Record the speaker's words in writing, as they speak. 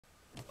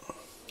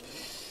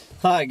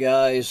Hi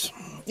guys,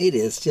 it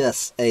is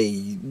just a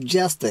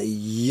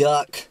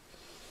yuck,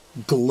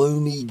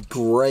 gloomy,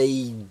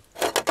 gray,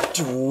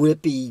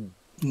 drippy,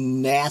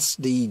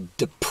 nasty,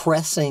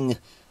 depressing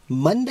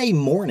Monday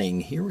morning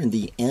here in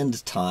the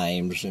end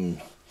times, and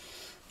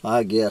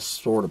I guess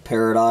sort of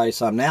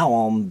paradise. I'm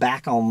now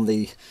back on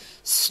the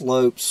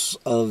slopes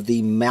of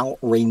the Mount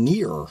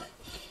Rainier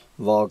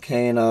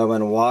volcano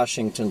in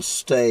Washington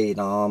State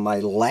on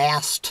my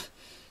last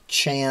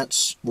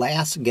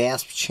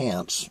gasp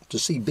chance to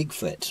see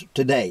Bigfoot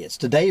today. It's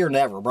today or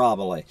never,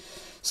 probably.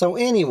 So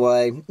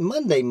anyway,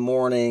 Monday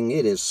morning,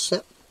 it is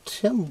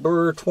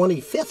September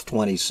 25th,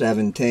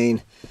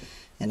 2017,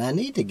 and I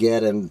need to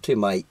get into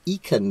my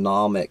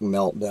economic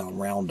meltdown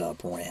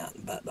roundup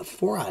rant. But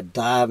before I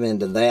dive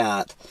into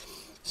that,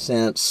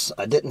 since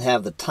I didn't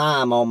have the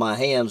time on my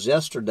hands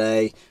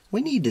yesterday,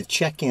 we need to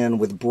check in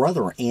with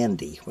Brother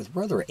Andy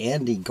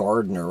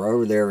Gardner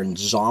over there in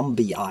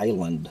Zombie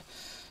Island,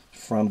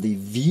 from the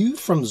View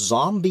from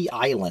Zombie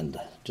Island,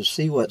 to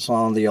see what's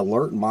on the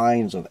alert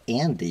minds of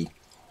Andy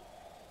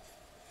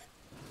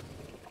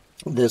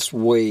this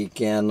week.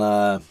 And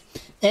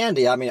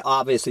Andy, I mean,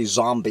 obviously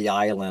Zombie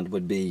Island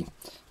would be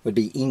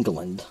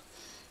England,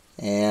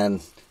 and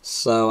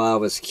so I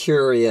was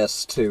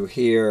curious to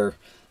hear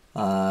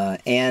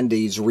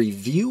Andy's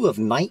review of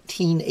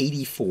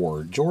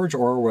 1984, George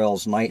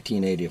Orwell's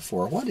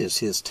 1984. What is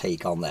his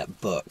take on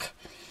that book?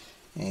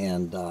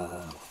 And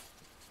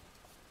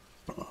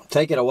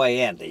take it away,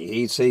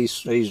 Andy. He's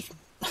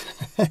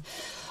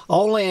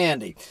only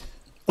Andy.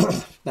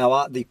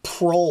 Now, the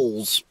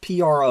proles,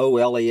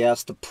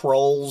 P-R-O-L-E-S, the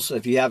proles,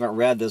 if you haven't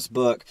read this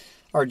book,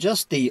 are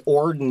just the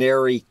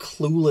ordinary,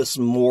 clueless,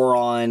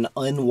 moron,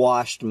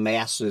 unwashed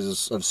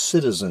masses of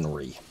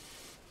citizenry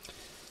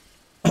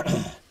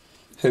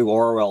who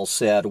Orwell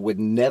said would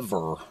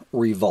never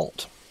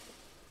revolt.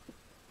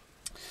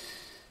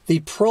 The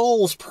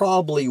proles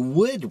probably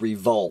would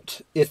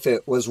revolt if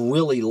it was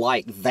really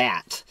like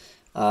that,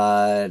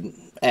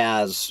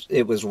 as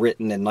it was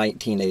written in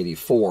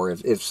 1984.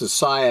 If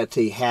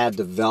society had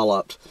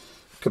developed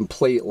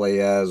completely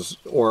as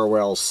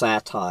Orwell's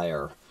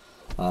satire,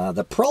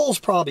 the proles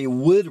probably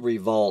would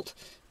revolt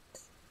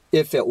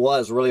if it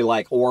was really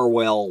like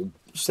Orwell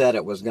said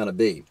it was going to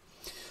be.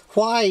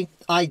 Why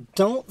I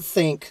don't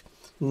think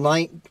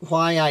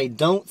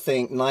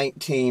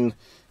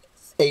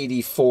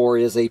 1984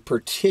 is a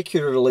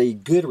particularly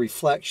good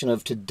reflection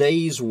of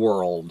today's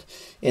world.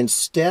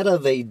 Instead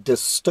of a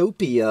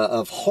dystopia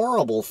of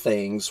horrible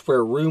things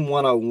where Room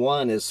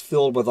 101 is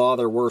filled with all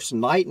their worst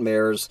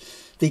nightmares,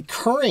 the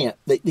current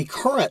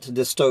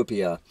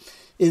dystopia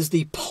is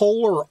the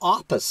polar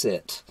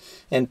opposite,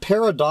 and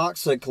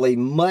paradoxically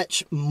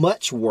much,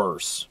 much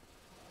worse.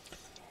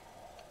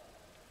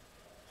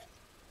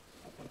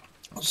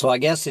 So I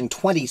guess in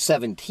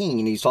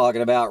 2017, he's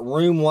talking about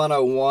Room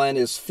 101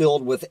 is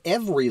filled with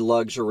every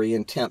luxury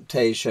and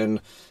temptation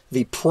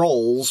the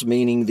proles,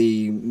 meaning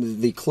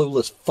the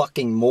clueless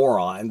fucking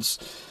morons,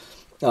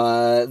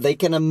 they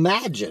can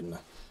imagine.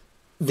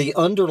 The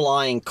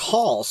underlying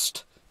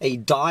cost, a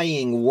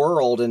dying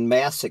world and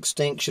mass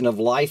extinction of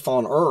life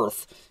on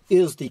Earth,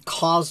 is the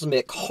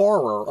cosmic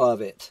horror of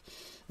it.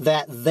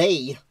 That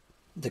they,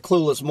 the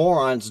clueless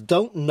morons,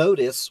 don't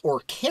notice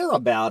or care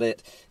about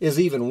it is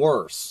even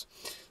worse.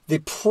 The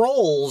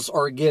proles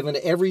are given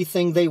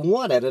everything they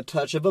want at a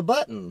touch of a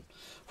button,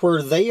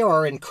 where they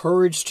are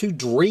encouraged to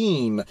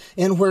dream,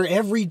 and where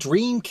every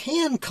dream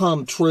can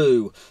come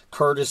true,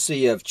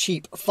 courtesy of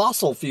cheap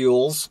fossil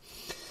fuels,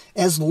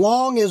 as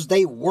long as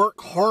they work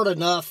hard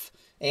enough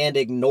and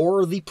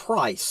ignore the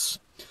price.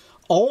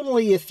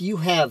 Only if you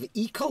have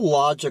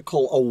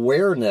ecological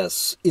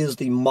awareness is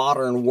the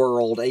modern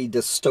world a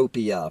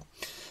dystopia.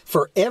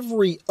 For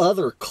every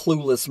other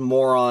clueless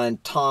moron,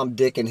 Tom,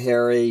 Dick, and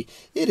Harry,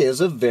 it is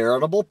a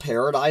veritable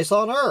paradise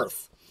on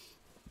Earth.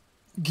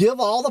 Give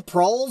all the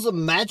proles a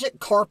magic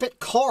carpet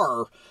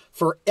car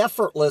for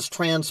effortless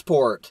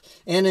transport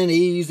and an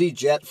easy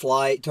jet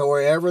flight to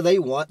wherever they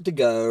want to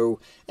go,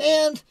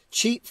 and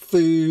cheap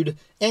food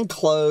and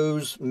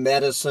clothes,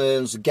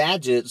 medicines,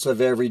 gadgets of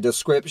every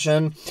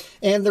description,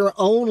 and their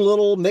own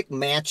little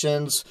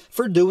McMansions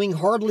for doing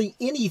hardly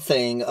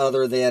anything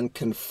other than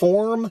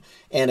conform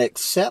and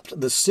accept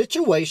the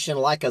situation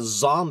like a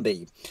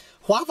zombie.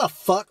 Why the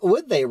fuck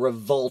would they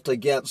revolt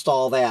against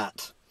all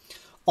that?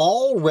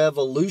 All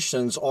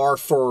revolutions are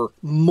for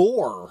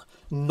more,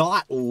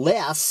 not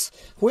less,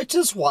 which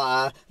is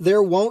why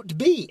there won't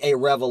be a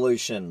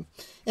revolution,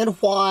 and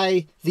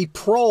why the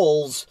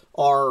proles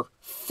are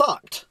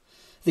fucked.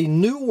 The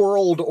New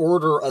World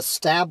Order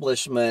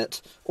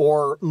establishment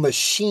or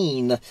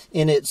machine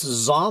in its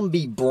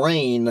zombie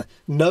brain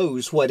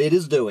knows what it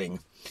is doing.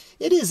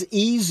 It is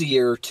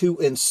easier to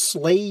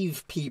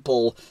enslave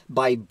people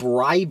by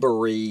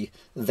bribery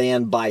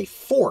than by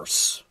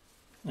force.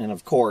 And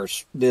of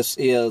course, this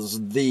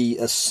is the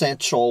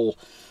essential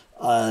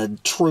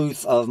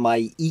truth of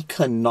my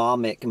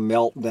economic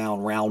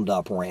meltdown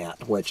roundup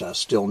rant, which I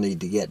still need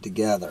to get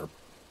together.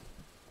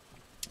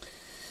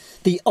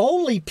 The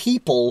only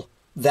people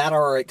that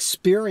are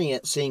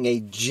experiencing a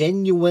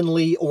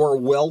genuinely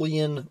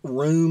Orwellian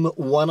Room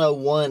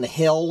 101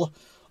 hell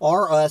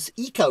are us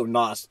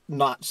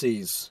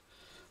eco-Nazis.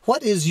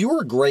 What is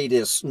your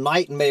greatest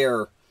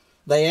nightmare?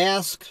 They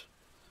ask.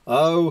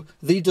 Oh,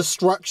 the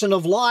destruction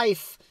of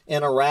life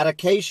and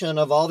eradication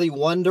of all the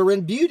wonder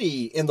and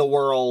beauty in the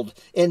world,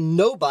 and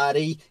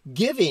nobody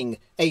giving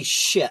a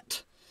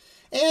shit,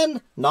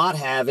 and not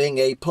having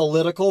a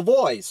political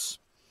voice.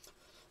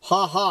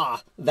 Ha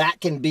ha,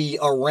 that can be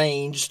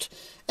arranged.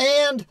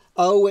 And,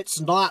 oh, it's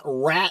not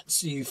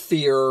rats you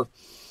fear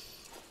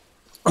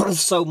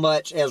so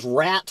much as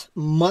rat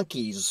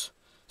monkeys.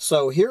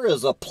 So here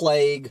is a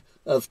plague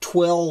of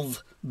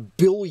 12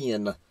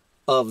 billion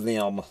of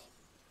them.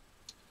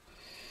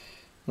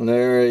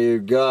 There you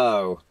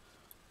go.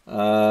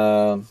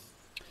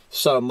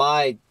 So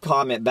my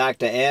comment back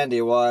to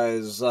Andy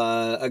was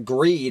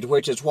agreed,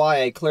 which is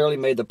why I clearly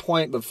made the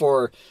point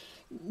before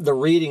the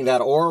reading that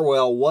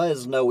Orwell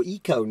was no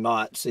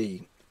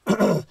eco-Nazi.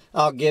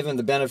 I'll give him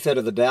the benefit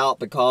of the doubt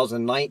because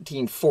in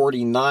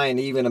 1949,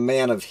 even a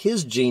man of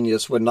his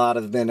genius would not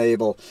have been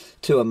able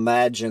to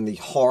imagine the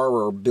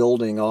horror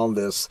building on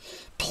this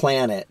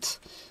planet.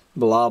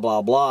 Blah,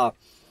 blah, blah.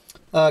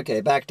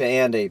 Okay, back to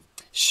Andy.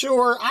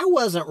 Sure, I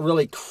wasn't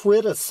really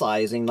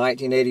criticizing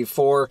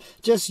 1984,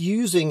 just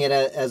using it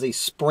as a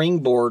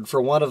springboard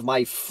for one of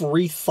my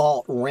free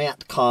thought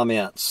rant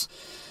comments.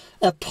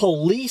 A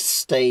police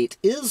state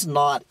is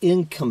not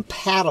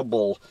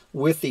incompatible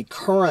with the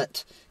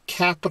current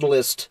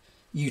capitalist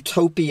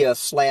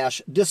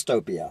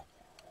utopia/dystopia.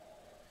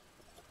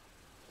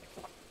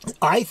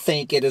 I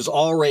think it is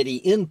already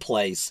in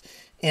place.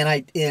 And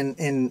I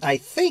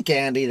think,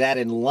 Andy, that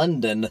in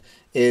London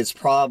is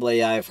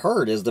probably, I've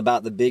heard, is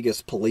about the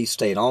biggest police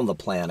state on the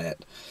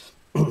planet.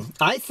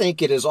 I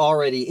think it is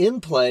already in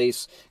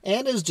place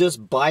and is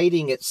just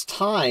biding its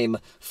time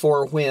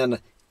for when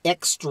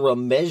extra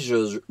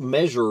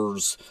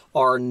measures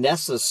are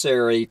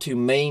necessary to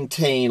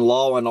maintain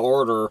law and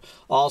order,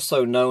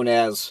 also known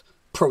as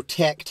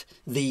protect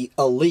the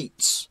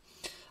elites.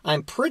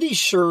 I'm pretty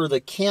sure the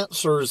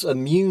cancer's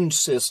immune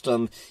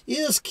system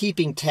is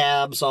keeping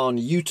tabs on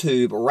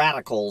YouTube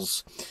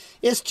radicals.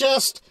 It's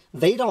just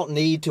they don't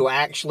need to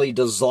actually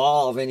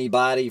dissolve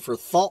anybody for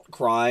thought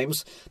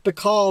crimes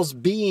because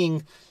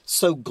being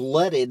so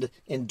glutted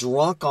and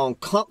drunk on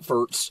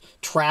comforts,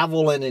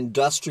 travel, and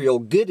industrial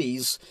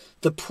goodies,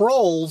 the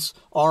proles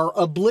are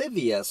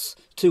oblivious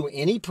to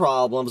any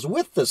problems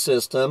with the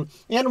system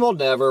and will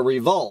never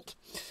revolt.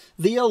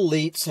 The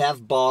elites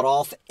have bought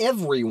off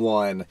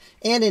everyone,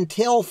 and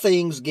until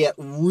things get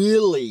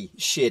really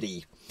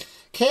shitty,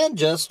 can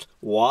just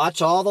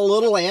watch all the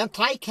little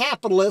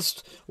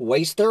anti-capitalists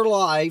waste their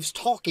lives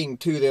talking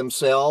to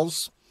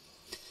themselves.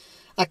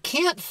 I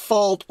can't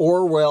fault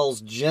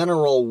Orwell's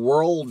general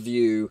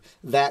worldview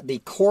that the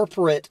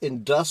corporate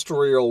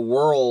industrial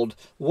world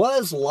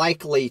was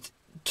likely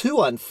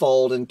to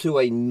unfold into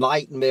a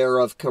nightmare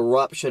of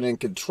corruption and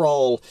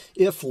control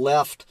if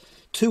left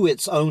to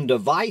its own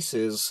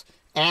devices,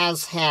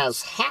 as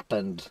has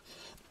happened.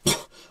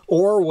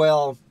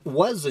 Orwell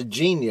was a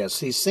genius.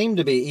 He seemed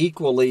to be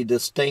equally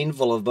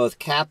disdainful of both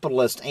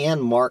capitalist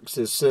and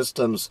Marxist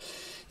systems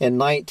in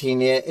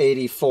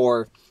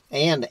 1984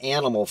 and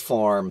Animal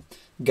Farm.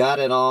 Got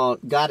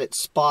it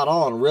spot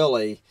on,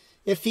 really.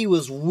 If he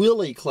was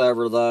really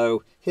clever,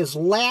 though, his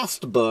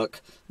last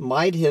book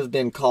might have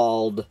been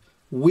called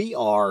We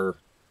Are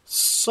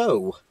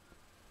So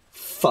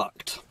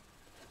Fucked.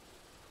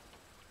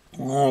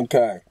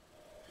 Okay.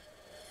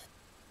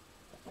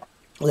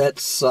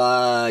 Let's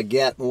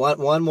get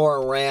one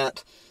more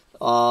rant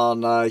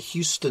on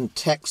Houston,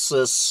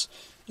 Texas,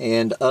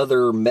 and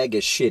other mega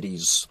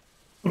shitties.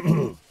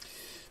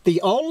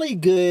 The only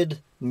good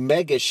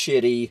mega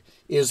shitty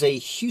is a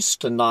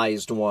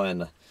Houstonized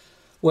one.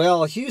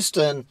 Well,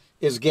 Houston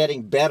is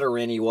getting better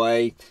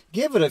anyway.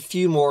 Give it a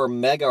few more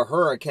mega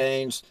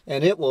hurricanes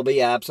and it will be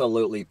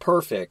absolutely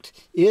perfect.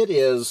 It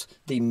is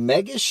the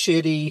mega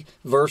shitty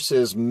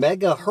versus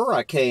mega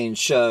hurricane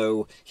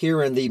show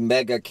here in the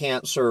mega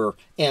cancer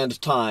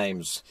end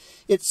times.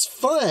 It's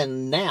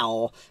fun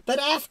now, but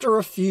after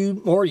a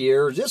few more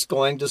years, it's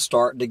going to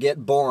start to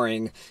get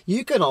boring.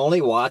 You can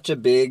only watch a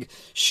big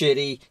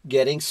shitty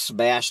getting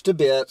smashed to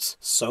bits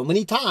so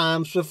many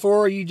times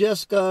before you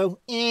just go,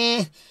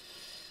 eh.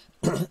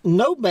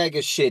 No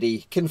mega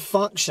shitty can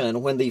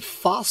function when the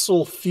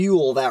fossil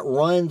fuel that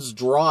runs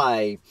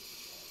dry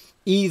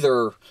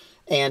either,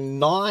 and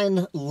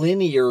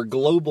non-linear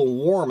global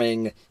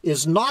warming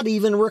is not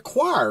even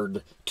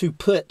required to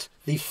put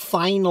the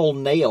final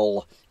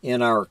nail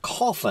in our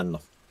coffin.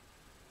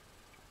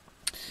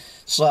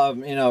 So,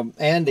 you know,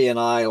 Andy and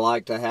I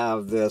like to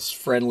have this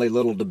friendly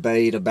little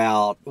debate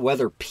about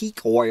whether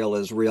peak oil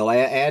is real.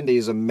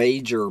 Andy's a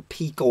major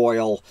peak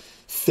oil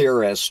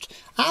theorist.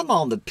 I'm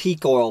on the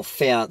peak oil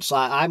fence.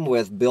 I'm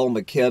with Bill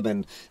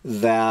McKibben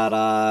that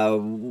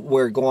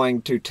we're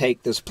going to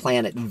take this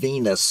planet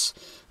Venus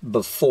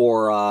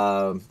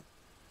before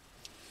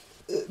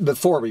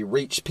we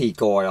reach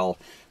peak oil.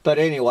 But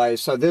anyway,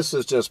 so this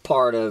is just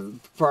part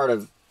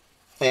of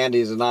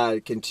Andy's and I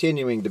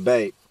continuing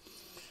debate.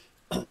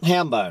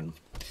 Hambone.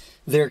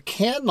 There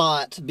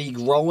cannot be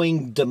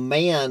growing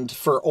demand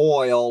for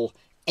oil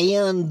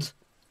and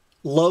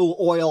low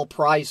oil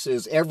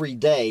prices every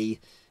day,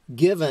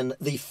 given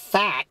the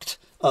fact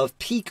of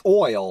peak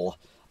oil,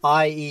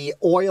 i.e.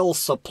 oil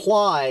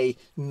supply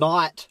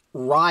not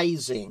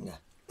rising,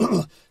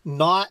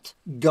 not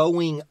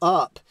going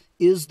up,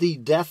 is the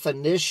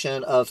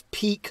definition of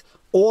peak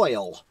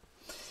oil.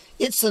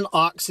 It's an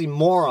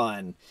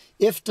oxymoron.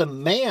 If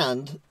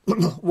demand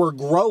were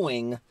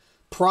growing,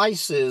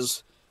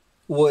 prices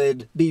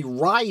would be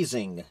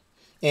rising,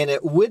 and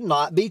it would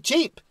not be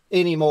cheap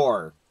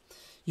anymore.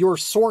 Your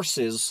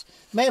sources,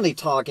 mainly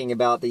talking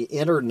about the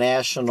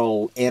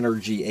International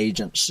Energy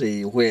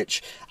Agency,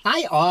 which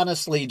I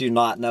honestly do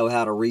not know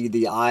how to read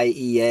the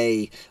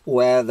IEA,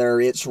 whether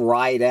it's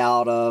right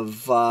out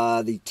of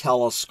the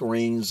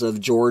telescreens of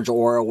George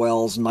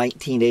Orwell's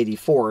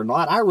 1984 or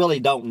not. I really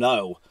don't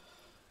know.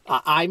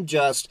 I'm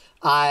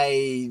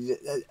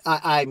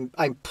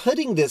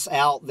putting this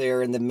out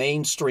there in the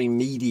mainstream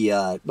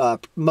media,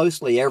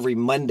 mostly every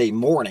Monday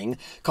morning,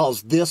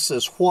 because this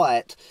is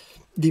what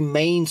the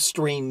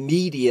mainstream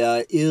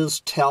media is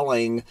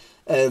telling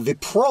the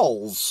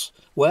proles.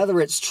 Whether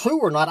it's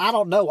true or not, I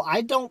don't know.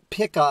 I don't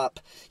pick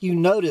up, you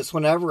notice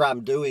whenever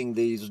I'm doing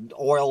these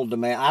oil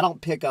demand, I don't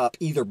pick up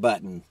either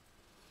button.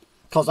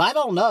 Because I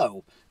don't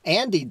know.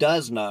 Andy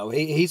does know.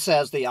 He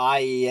says the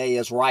IEA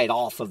is right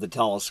off of the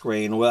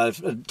telescreen. Well,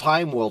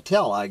 time will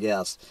tell, I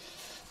guess.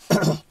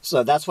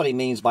 So that's what he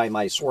means by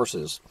my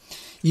sources.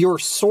 Your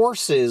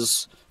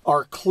sources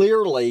are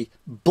clearly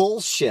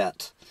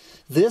bullshit.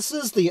 This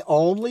is the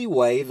only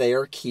way they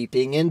are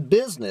keeping in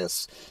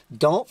business.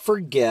 Don't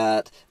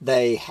forget,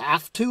 they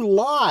have to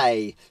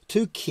lie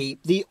to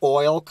keep the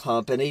oil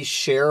company's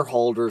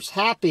shareholders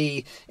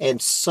happy and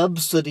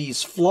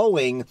subsidies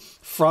flowing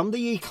from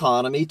the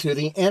economy to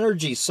the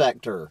energy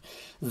sector.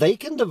 They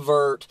can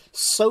divert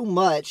so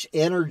much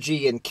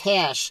energy and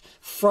cash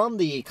from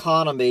the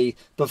economy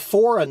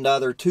before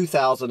another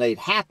 2008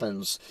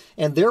 happens,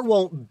 and there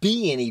won't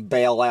be any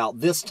bailout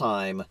this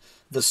time.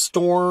 The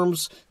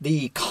storms,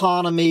 the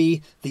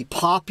economy, the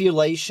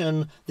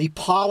population, the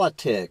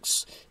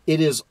politics,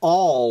 it is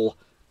all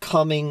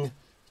coming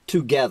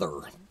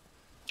together.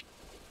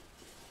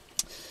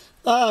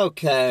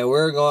 Okay,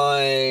 we're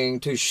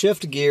going to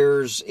shift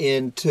gears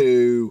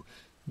into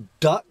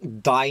Duck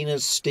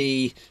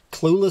Dynasty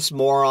clueless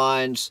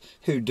morons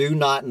who do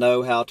not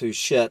know how to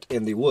shit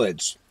in the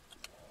woods.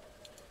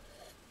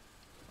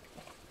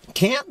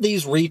 Can't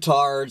these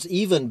retards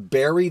even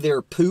bury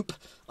their poop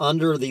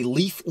under the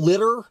leaf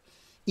litter?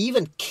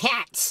 Even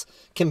cats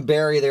can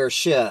bury their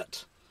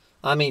shit.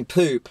 I mean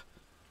poop.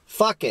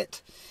 Fuck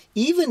it.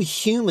 Even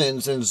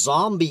humans in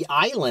Zombie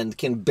Island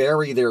can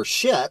bury their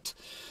shit.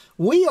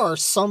 We are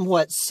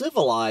somewhat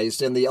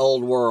civilized in the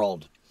old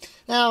world.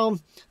 Now,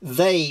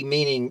 they,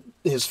 meaning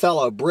his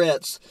fellow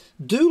Brits,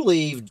 do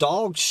leave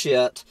dog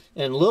shit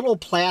in little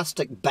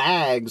plastic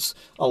bags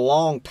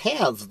along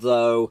paths,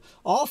 though,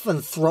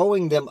 often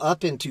throwing them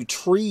up into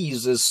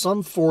trees as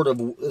some sort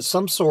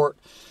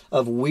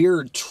of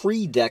weird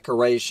tree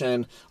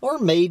decoration, or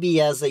maybe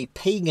as a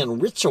pagan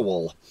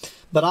ritual.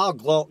 But I'll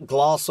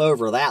gloss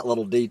over that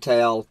little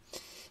detail.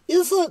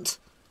 Isn't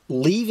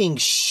leaving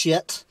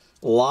shit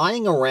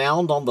lying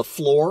around on the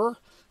floor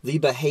the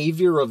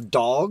behavior of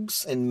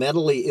dogs and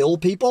mentally ill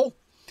people?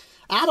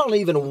 I don't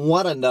even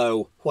want to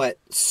know what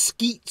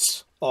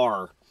skeets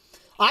are.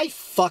 I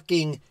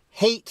fucking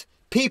hate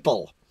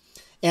people.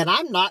 And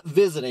I'm not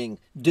visiting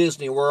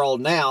Disney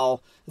World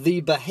now.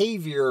 The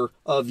behavior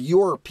of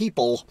your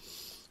people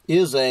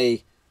is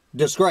a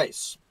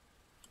disgrace.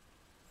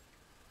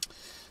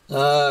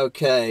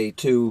 Okay,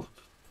 to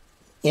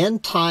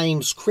end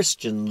times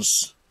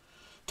Christians,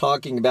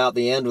 talking about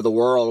the end of the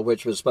world,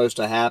 which was supposed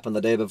to happen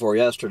the day before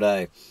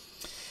yesterday.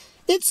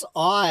 It's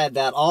odd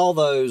that all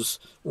those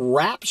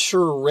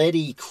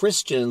rapture-ready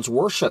Christians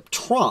worship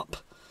Trump,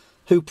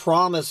 who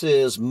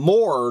promises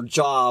more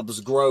jobs,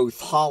 growth,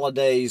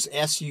 holidays,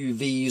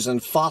 SUVs,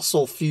 and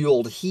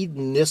fossil-fueled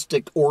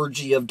hedonistic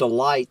orgy of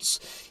delights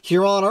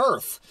here on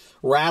Earth,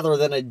 rather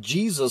than a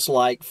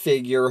Jesus-like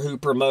figure who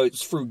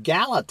promotes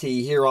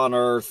frugality here on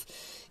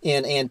Earth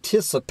in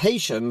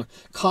anticipation,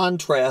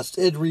 contrast,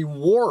 and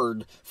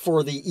reward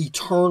for the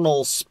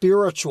eternal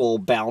spiritual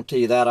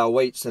bounty that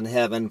awaits in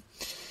heaven.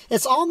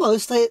 It's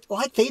almost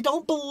like they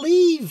don't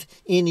believe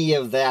any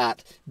of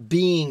that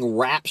being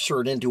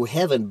raptured into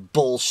heaven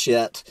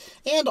bullshit,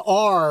 and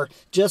are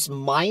just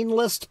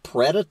mindless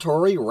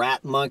predatory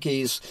rat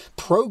monkeys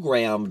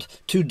programmed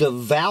to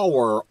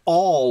devour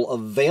all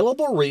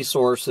available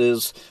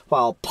resources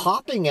while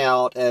popping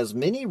out as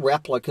many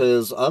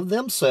replicas of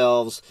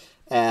themselves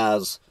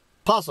as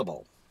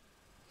possible.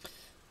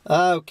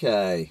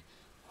 Okay,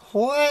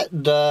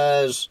 what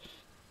does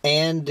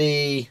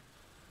Andy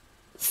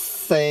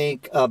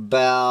think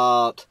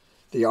about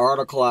the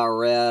article I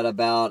read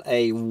about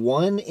a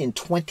 1 in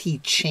 20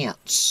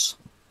 chance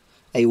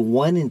a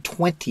 1 in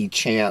 20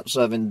 chance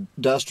of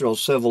industrial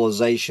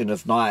civilization,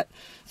 if not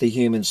the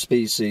human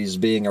species,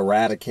 being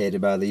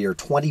eradicated by the year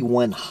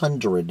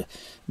 2100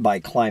 by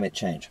climate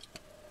change.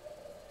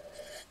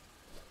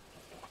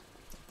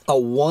 A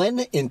 1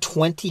 in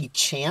 20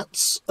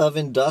 chance of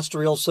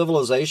industrial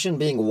civilization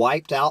being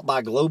wiped out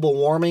by global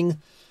warming?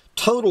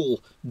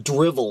 Total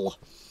drivel.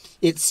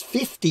 It's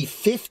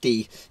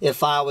 50-50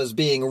 if I was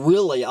being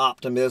really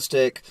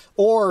optimistic,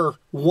 or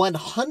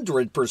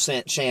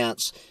 100%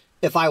 chance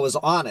if I was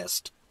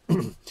honest.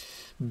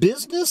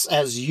 Business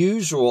as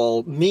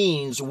usual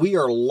means we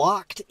are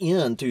locked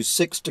into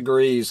 6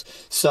 degrees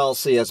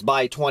Celsius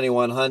by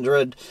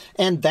 2100,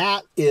 and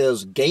that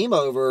is game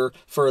over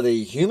for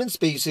the human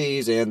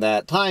species in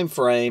that time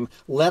frame,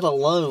 let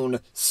alone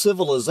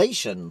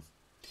civilization.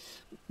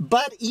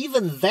 But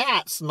even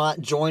that's not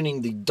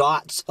joining the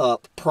dots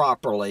up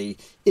properly.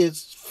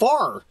 It's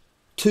far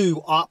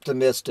too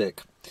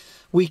optimistic.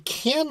 We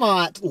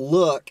cannot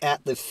look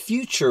at the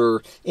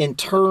future in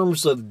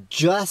terms of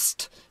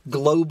just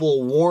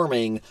global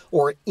warming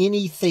or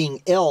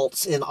anything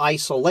else in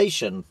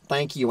isolation.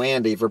 Thank you,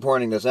 Andy, for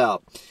pointing this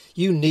out.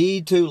 You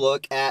need to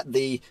look at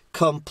the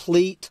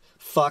complete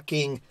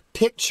fucking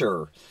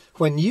picture.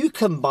 When you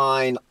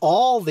combine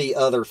all the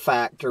other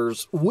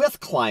factors with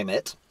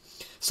climate,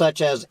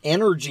 such as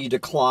energy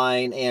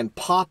decline and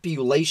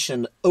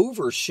population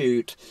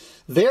overshoot,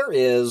 there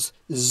is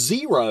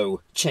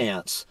zero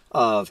chance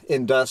of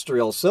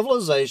industrial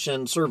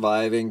civilization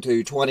surviving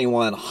to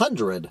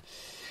 2100.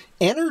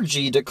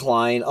 Energy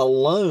decline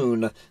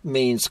alone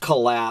means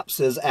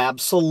collapse is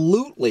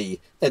absolutely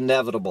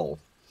inevitable.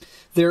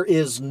 There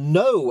is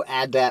no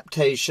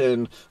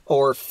adaptation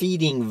or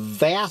feeding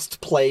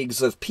vast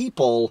plagues of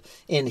people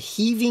in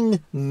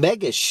heaving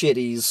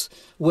mega-shitties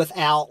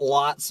without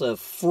lots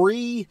of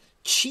free,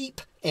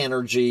 cheap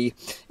energy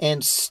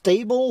and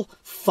stable,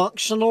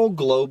 functional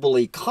global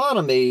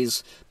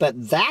economies,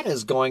 but that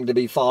is going to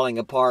be falling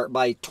apart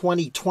by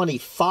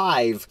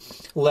 2025,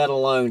 let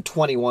alone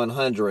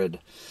 2100.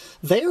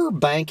 They're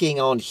banking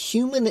on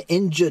human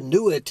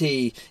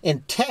ingenuity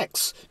and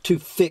techs to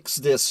fix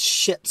this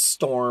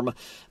shitstorm,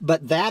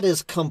 but that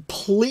is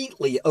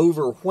completely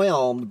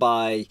overwhelmed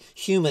by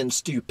human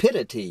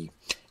stupidity,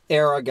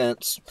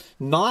 arrogance,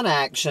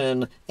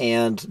 non-action,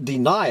 and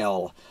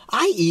denial.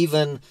 I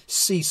even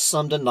see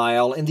some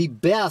denial in the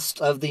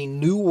best of the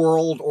New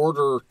World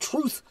Order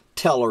truth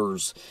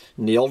tellers.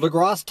 Neil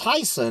deGrasse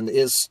Tyson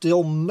is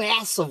still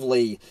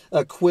massively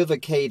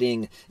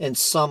equivocating in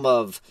some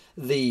of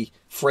the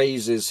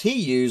phrases he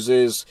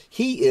uses.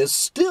 He is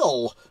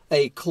still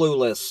a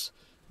clueless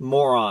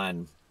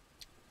moron.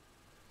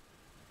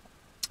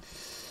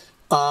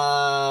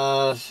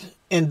 And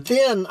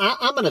then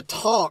I'm going to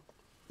talk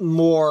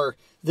more.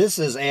 This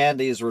is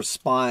Andy's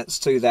response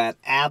to that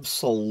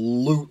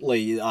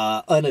absolutely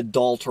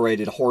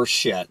unadulterated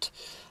horseshit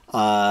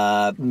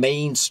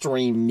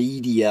mainstream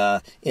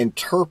media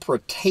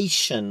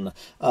interpretation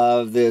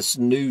of this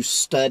new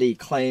study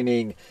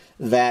claiming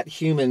that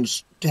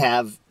humans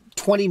have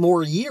 20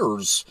 more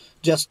years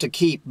just to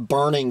keep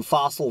burning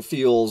fossil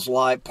fuels,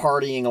 like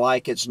partying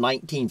like it's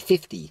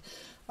 1950.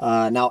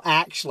 Now,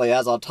 actually,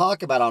 as I'll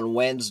talk about on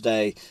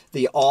Wednesday,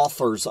 the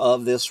authors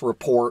of this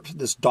report,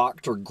 this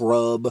Dr.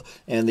 Grubb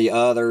and the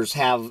others,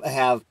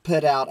 have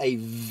put out a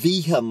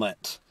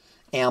vehement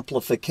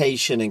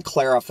amplification and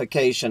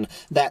clarification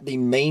that the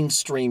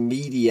mainstream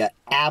media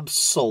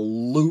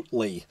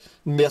absolutely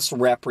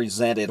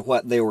misrepresented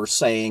what they were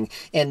saying,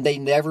 and they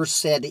never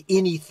said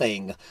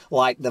anything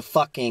like the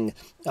fucking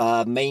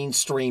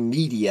mainstream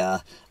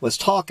media was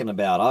talking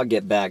about. I'll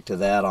get back to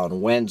that on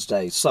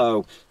Wednesday.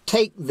 So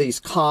take these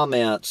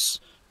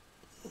comments,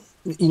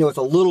 with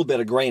a little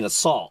bit of grain of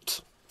salt.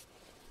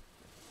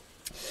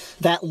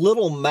 That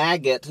little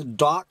maggot,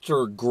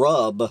 Dr.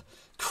 Grubb,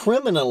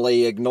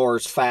 criminally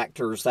ignores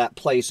factors that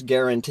place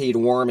guaranteed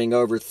warming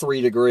over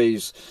 3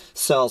 degrees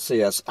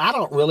Celsius. I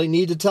don't really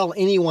need to tell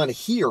anyone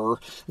here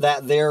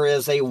that there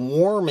is a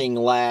warming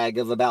lag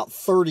of about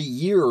 30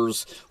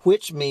 years,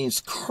 which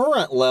means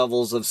current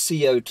levels of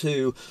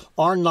CO2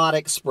 are not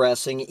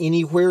expressing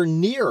anywhere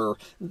near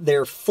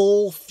their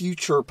full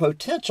future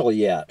potential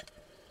yet.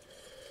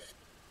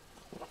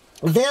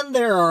 Then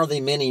there are the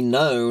many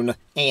known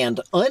and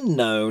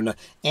unknown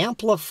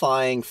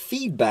amplifying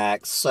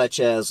feedbacks such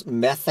as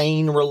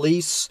methane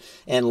release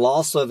and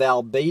loss of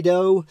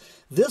albedo.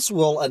 This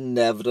will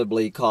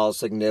inevitably cause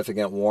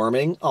significant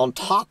warming. On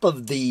top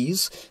of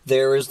these,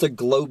 there is the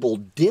global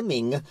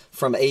dimming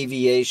from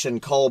aviation,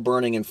 coal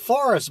burning, and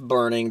forest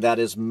burning that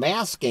is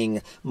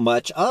masking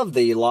much of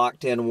the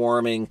locked-in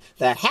warming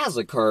that has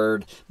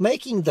occurred,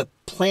 making the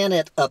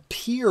planet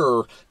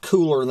appear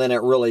cooler than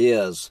it really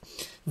is.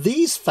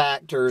 These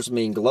factors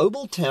mean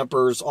global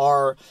temps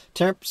are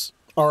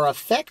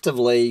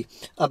effectively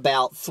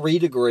about 3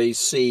 degrees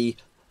C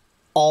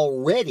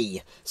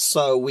already,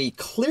 so we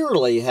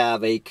clearly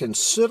have a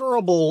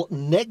considerable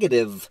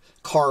negative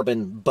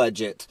carbon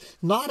budget,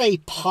 not a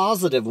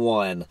positive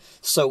one.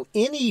 So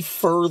any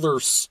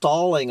further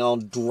stalling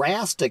on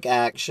drastic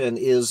action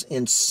is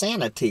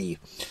insanity.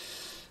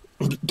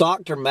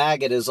 Dr.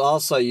 Maggot is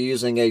also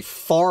using a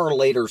far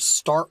later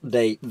start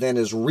date than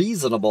is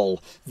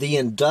reasonable. The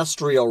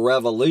Industrial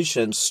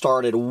Revolution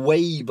started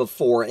way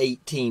before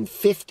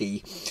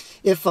 1850.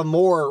 If a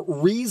more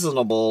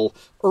reasonable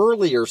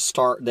earlier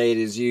start date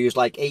is used,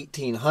 like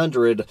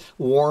 1800,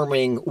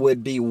 warming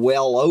would be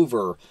well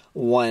over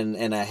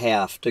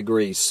 1.5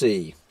 degrees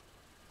C.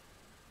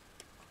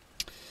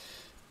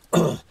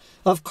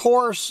 Of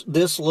course,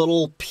 this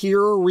little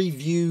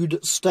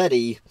peer-reviewed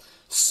study,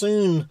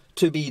 soon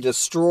to be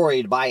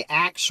destroyed by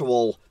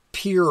actual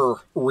peer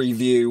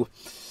review,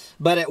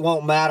 but it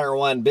won't matter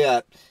one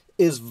bit,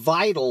 is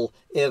vital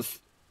if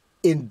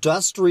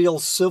Industrial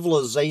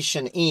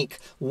Civilization Inc.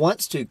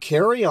 wants to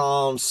carry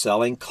on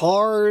selling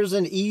cars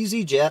and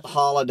EasyJet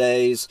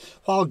holidays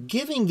while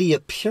giving the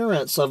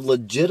appearance of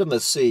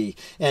legitimacy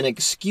and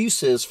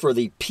excuses for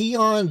the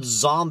peon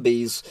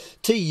zombies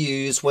to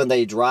use when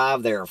they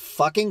drive their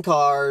fucking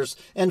cars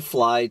and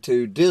fly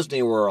to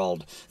Disney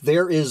World.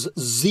 There is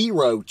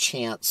zero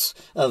chance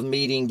of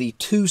meeting the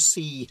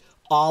 2C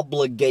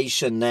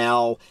obligation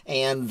now,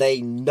 and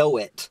they know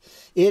it.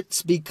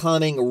 It's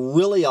becoming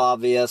really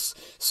obvious,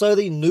 so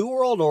the New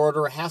World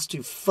Order has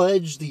to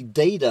fudge the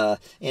data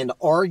and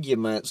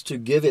arguments to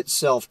give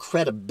itself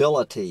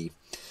credibility.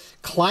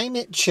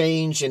 Climate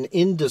Change and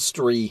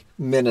Industry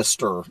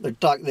Minister,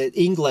 that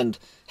England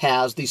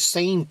has the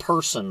same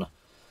person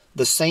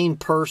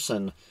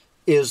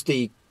is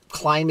the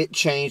Climate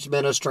Change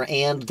Minister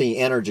and the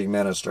Energy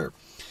Minister.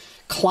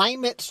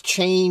 Climate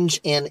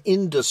Change and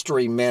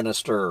Industry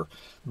Minister.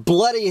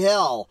 Bloody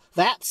hell,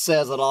 that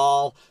says it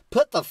all.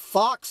 Put the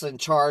fox in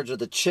charge of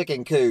the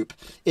chicken coop.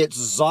 It's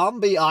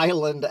Zombie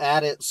Island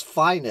at its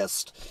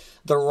finest.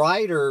 The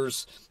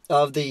writers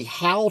of the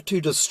How to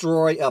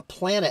Destroy a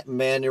Planet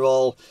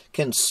manual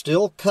can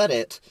still cut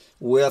it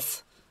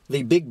with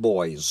the big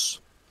boys.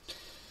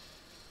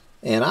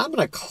 And I'm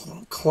going to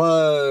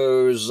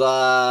close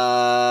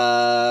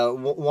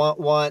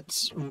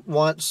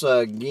once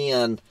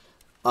again.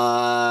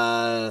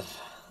 Well,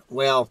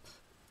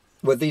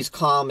 with these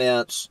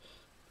comments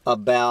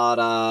about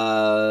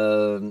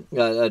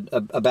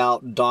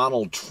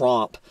Donald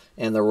Trump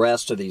and the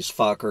rest of these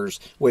fuckers,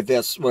 with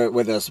this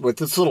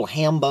little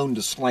ham-bone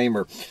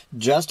disclaimer,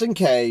 just in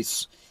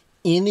case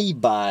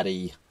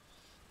anybody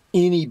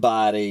in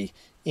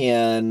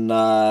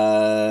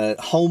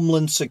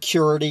Homeland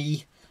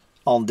Security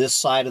on this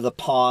side of the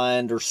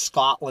pond, or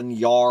Scotland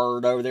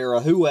Yard over there,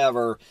 or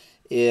whoever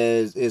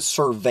is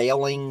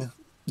surveilling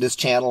this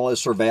channel,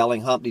 is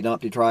surveilling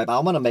Humptydumptytribe,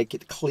 I want to make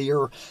it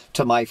clear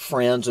to my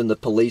friends in the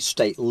police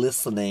state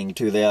listening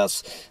to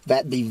this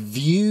that the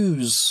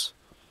views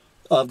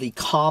of the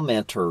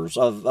commenters,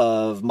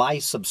 of my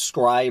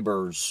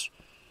subscribers,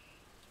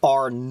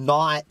 are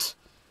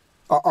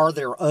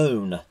their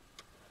own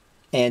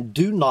and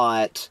do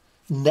not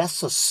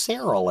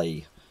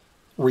necessarily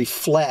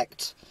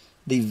reflect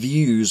the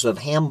views of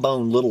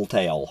Hambone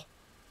Littletail.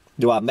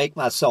 Do I make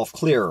myself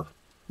clear,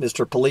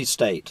 Mr. Police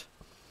State?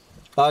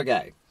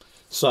 Okay,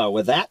 so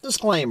with that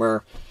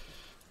disclaimer,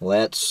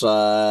 let's,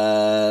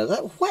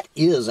 what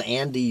is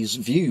Andy's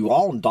view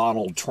on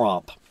Donald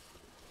Trump?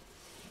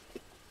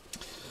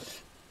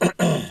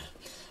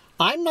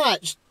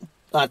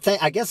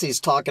 I guess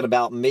he's talking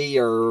about me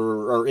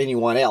or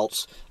anyone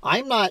else.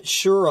 I'm not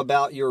sure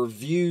about your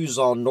views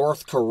on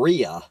North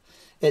Korea.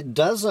 It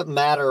doesn't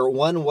matter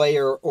one way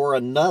or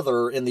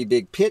another in the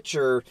big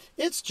picture.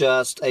 It's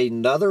just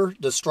another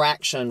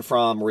distraction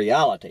from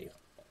reality.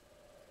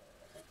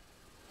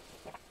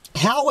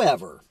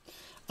 However,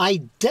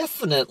 I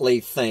definitely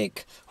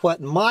think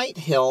what might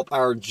help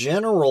our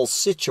general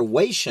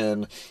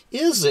situation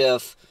is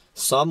if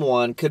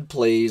someone could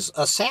please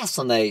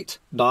assassinate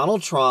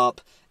Donald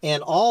Trump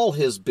and all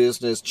his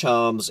business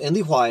chums in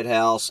the White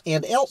House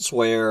and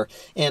elsewhere,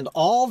 and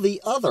all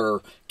the other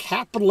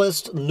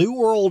capitalist New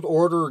World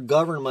Order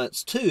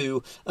governments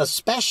too,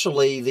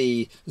 especially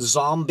the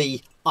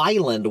zombie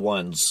island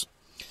ones.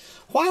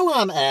 While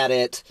I'm at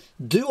it,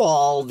 do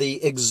all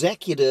the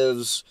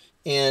executives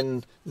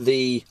in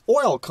the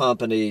oil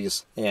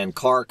companies and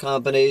car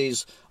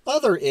companies,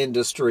 other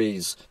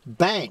industries,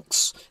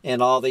 banks,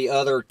 and all the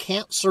other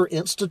cancer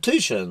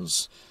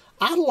institutions.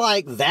 I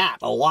like that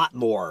a lot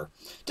more.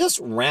 Just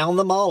round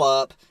them all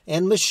up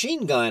and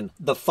machine gun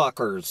the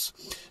fuckers.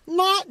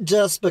 Not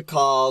just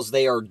because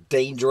they are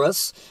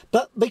dangerous,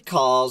 but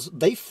because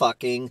they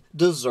fucking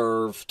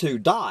deserve to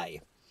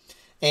die.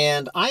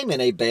 And I'm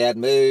in a bad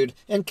mood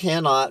and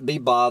cannot be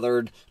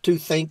bothered to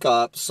think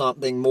up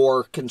something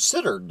more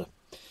considered.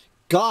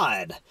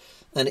 God,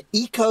 an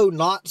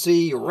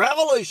eco-Nazi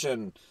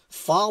revolution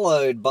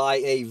followed by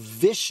a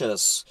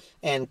vicious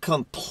and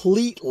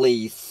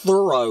completely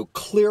thorough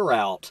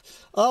clear-out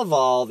of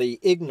all the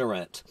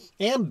ignorant,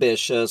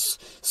 ambitious,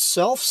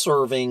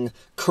 self-serving,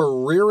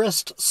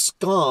 careerist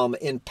scum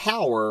in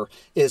power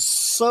is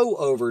so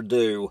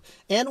overdue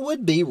and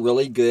would be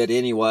really good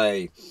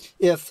anyway.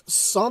 If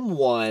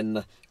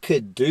someone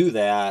could do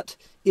that,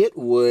 it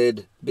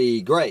would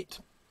be great.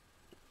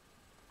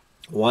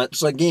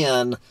 Once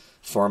again,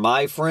 for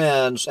my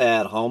friends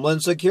at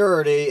Homeland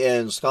Security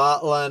in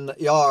Scotland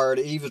Yard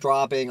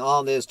eavesdropping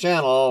on this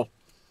channel,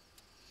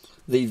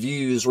 the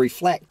views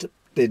reflected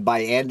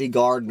by Andy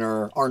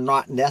Gardner are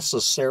not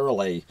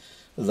necessarily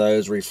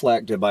those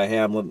reflected by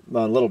Hamlin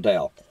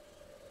Littledale.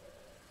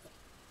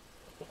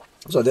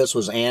 So this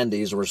was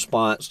Andy's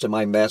response to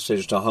my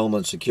message to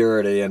Homeland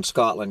Security in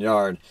Scotland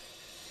Yard.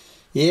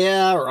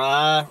 Yeah,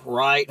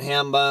 right,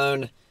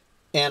 Hambone.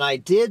 And I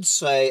did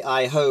say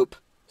I hope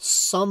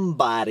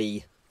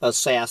somebody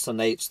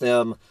assassinates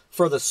them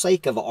for the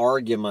sake of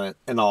argument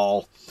and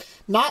all.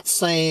 Not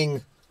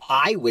saying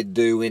I would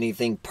do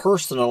anything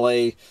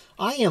personally.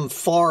 I am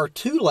far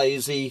too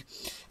lazy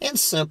and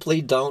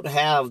simply don't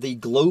have the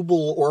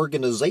global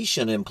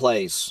organization in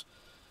place.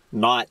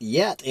 Not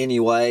yet,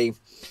 anyway.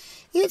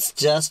 It's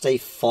just a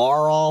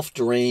far-off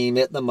dream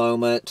at the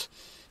moment.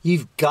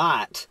 You've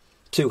got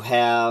to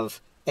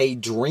have a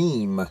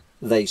dream,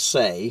 they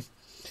say.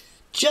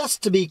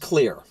 Just to be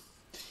clear,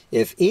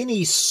 if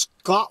any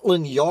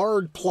Scotland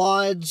Yard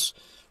plods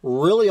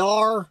really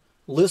are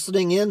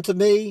listening in to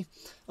me,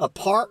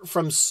 apart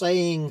from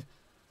saying,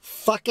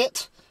 fuck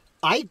it,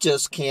 I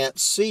just can't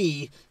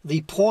see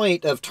the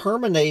point of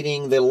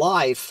terminating the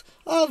life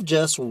of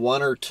just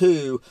one or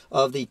two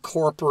of the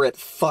corporate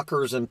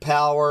fuckers in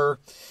power.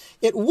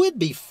 It would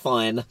be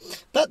fun,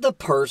 but the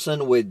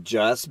person would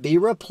just be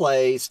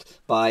replaced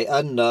by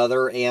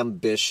another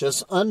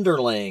ambitious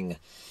underling.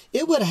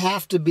 It would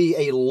have to be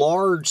a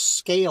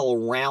large-scale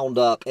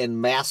roundup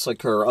and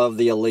massacre of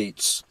the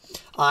elites,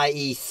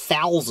 i.e.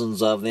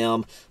 thousands of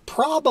them,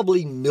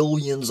 probably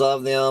millions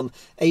of them,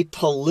 a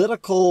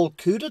political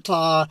coup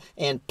d'etat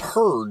and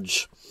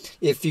purge,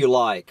 if you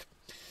like.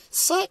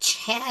 Such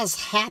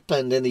has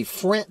happened in the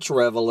French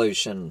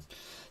Revolution.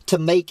 To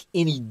make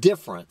any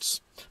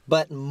difference,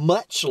 but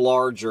much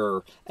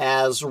larger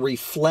as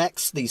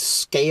reflects the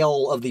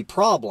scale of the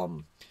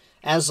problem.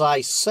 As I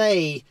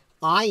say,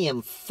 I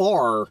am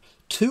far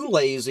too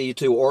lazy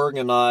to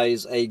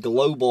organize a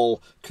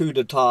global coup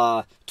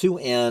d'etat to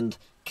end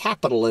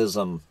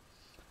capitalism.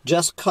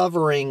 Just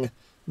covering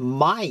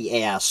my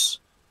ass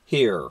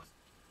here.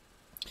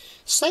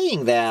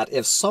 Saying that,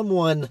 if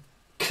someone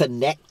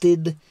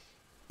connected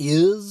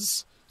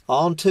is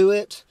onto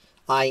it,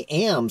 I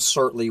am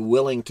certainly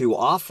willing to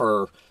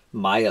offer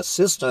my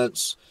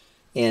assistance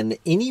in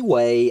any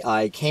way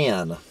I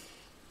can.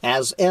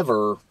 As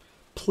ever,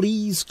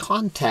 please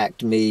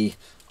contact me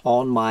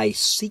on my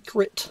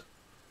secret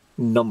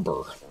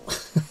number.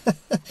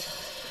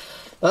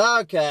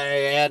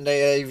 Okay, and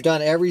you've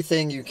done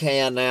everything you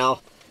can now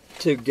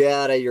to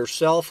get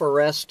yourself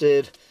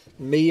arrested,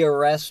 me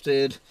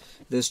arrested,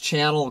 this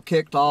channel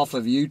kicked off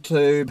of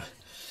YouTube.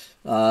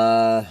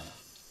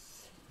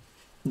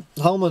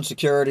 Homeland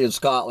Security in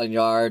Scotland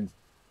Yard.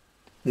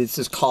 This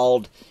is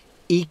called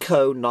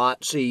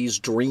Eco-Nazis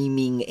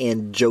dreaming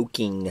and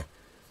joking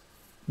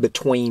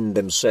between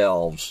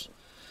themselves.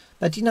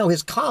 But you know,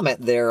 his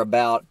comment there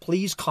about,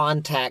 please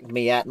contact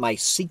me at my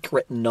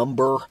secret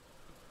number.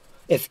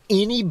 If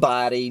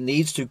anybody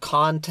needs to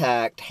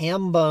contact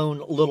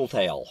Hambone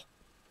Littletail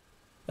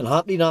and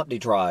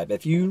Humptydumptytribe,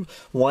 if you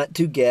want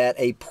to get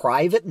a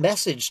private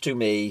message to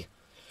me,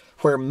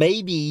 where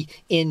maybe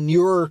in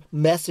your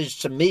message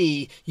to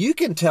me, you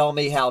can tell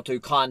me how to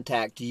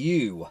contact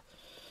you.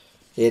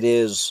 It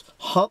is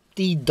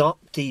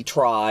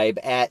Humptydumptytribe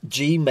at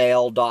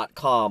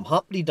gmail.com.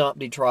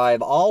 Humptydumptytribe,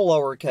 all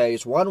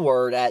lowercase, one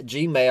word, at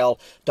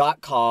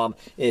gmail.com.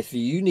 If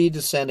you need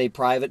to send a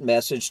private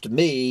message to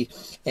me,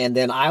 and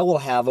then I will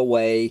have a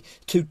way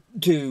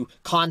to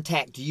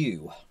contact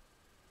you.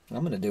 I'm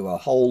going to do a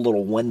whole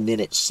little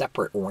 1-minute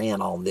separate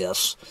rant on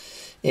this.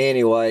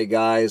 Anyway,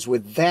 guys,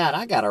 with that,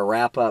 I got to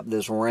wrap up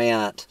this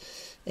rant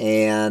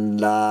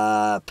and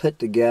put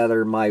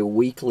together my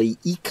weekly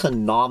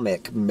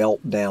economic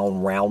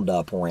meltdown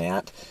roundup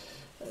rant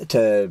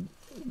to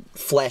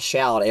flesh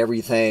out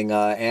everything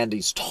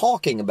Andy's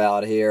talking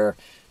about here.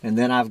 And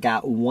then I've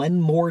got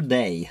one more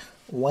day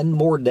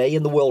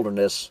in the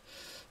wilderness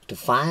to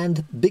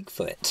find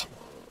Bigfoot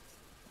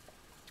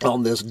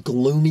on this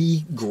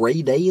gloomy,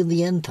 gray day in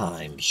the end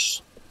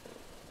times.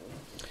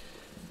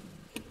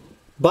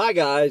 Bye,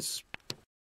 guys.